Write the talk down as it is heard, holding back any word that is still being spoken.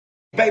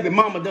Baby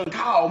mama done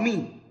called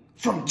me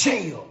from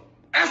jail.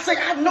 I say,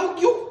 I know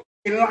you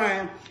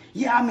lying.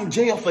 Yeah, I'm in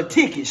jail for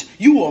tickets.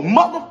 You a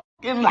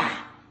motherfucking lie.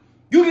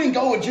 You didn't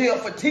go to jail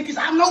for tickets.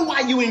 I know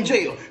why you in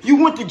jail.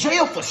 You went to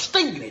jail for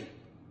stealing.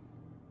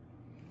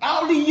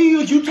 All these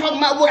years you talking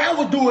about what I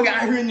was doing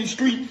out here in the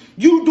street,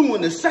 you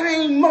doing the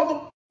same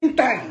motherfucking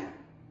thing.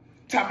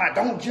 Talking about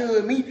don't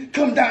judge me,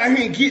 come down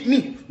here and get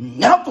me.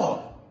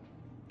 Never.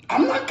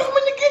 I'm not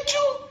coming to get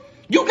you.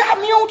 You got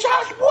me on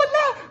child support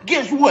now?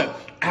 Guess what?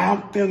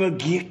 I'm finna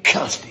get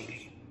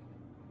custody.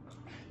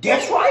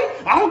 That's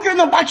right. I don't care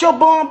nothing about your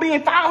bond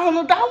being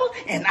 $500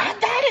 and I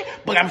got it,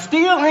 but I'm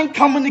still ain't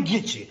coming to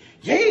get you.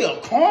 Yeah,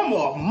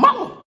 karma,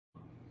 mama.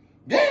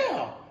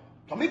 Yeah.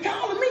 Don't be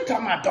calling me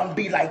talking about don't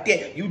be like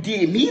that. You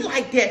did me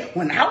like that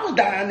when I was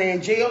down there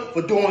in jail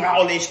for doing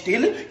all that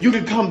stealing. You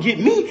could come get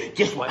me.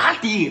 Guess what I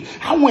did?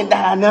 I went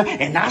down there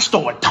and I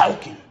started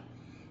talking.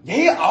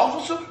 Yeah,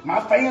 officer, my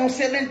fam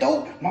selling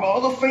dope, my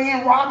other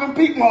fam robbing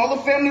people, my other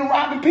family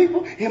robbing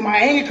people, and my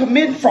aunt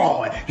committing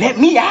fraud. Let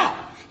me out.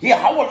 Yeah,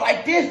 I was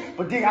like this,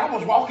 but then I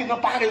was walking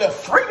up out of there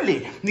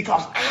freely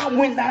because I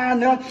went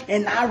down there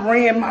and I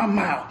ran my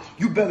mouth.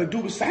 You better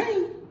do the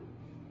same.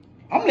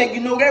 I'm letting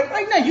you know that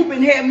right now. You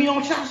been having me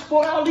on child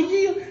support all the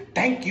years.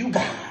 Thank you,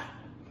 God.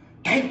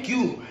 Thank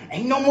you.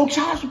 Ain't no more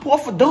child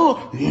support for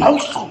Doug. No,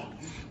 sir.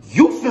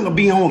 You finna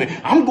be on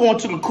it. I'm going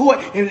to the court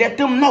and let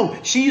them know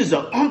she is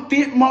an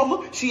unfit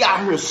mother. She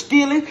out here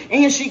stealing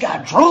and she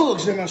got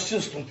drugs in her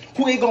system.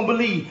 Who ain't gonna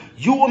believe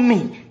you or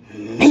me?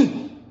 Me.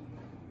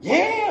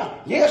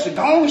 Yeah, so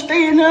go on and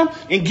stay in there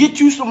and get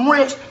you some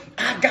rest.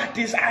 I got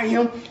this out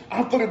here.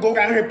 I'm finna go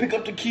down here and pick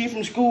up the kid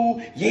from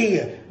school.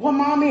 Yeah. What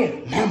mom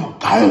is? Mama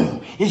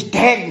gone. It's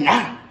daddy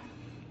now.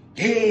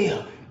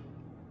 Yeah.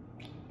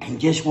 And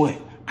guess what?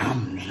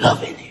 I'm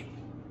loving it.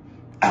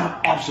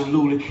 I'm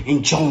absolutely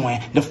enjoying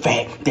the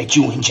fact that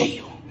you in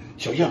jail.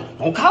 So yeah,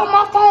 don't call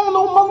my phone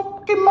no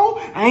motherfucking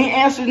more. I ain't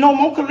answering no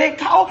more collect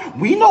call.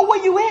 We know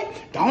where you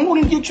at. Go on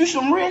and get you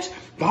some rest.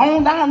 Go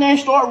on down there and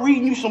start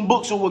reading you some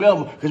books or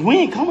whatever. Because we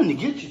ain't coming to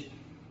get you.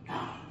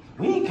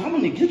 We ain't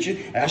coming to get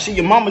you. I see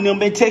your mama and them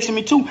been texting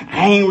me too.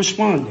 I ain't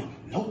responding.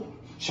 Nope.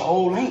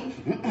 So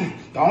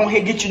ain't. Go on ahead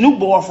and get your new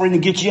boyfriend to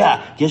get you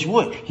out. Guess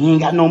what? He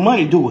ain't got no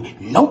money to do it.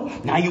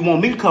 Nope. Now you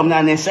want me to come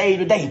down there and save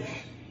the day.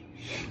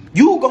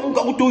 You gonna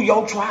go through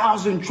your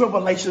trials and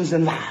tribulations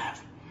in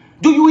life.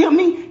 Do you hear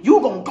me? You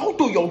gonna go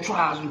through your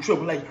trials and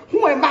tribulations.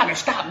 Who am I to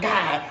stop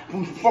God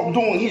from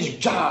doing his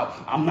job?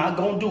 I'm not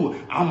gonna do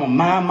it. I'm gonna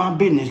mind my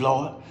business,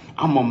 Lord.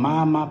 I'm gonna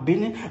mind my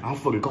business. I'm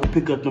finna go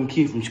pick up them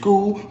kids from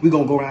school. We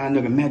gonna go down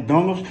there to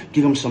McDonald's,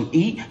 get them some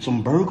eat,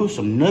 some burgers,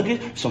 some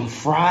nuggets, some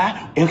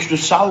fry, extra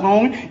salt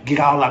on it, get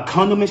all our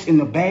condiments in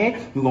the bag.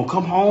 We gonna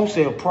come home,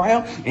 say a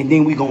prayer, and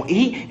then we gonna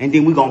eat, and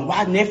then we gonna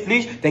watch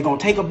Netflix. They gonna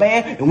take a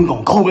bath, and we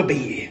gonna go to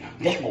bed.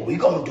 That's what we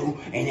gonna do.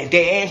 And if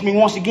they ask me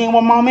once again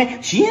what mom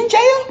at, she in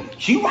jail.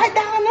 She right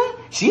down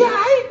there. She all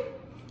right.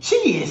 She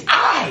is all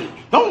right.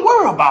 Don't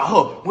worry about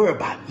her. Worry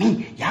about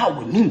me. Y'all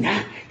with me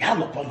now.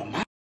 Y'all up on the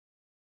mind.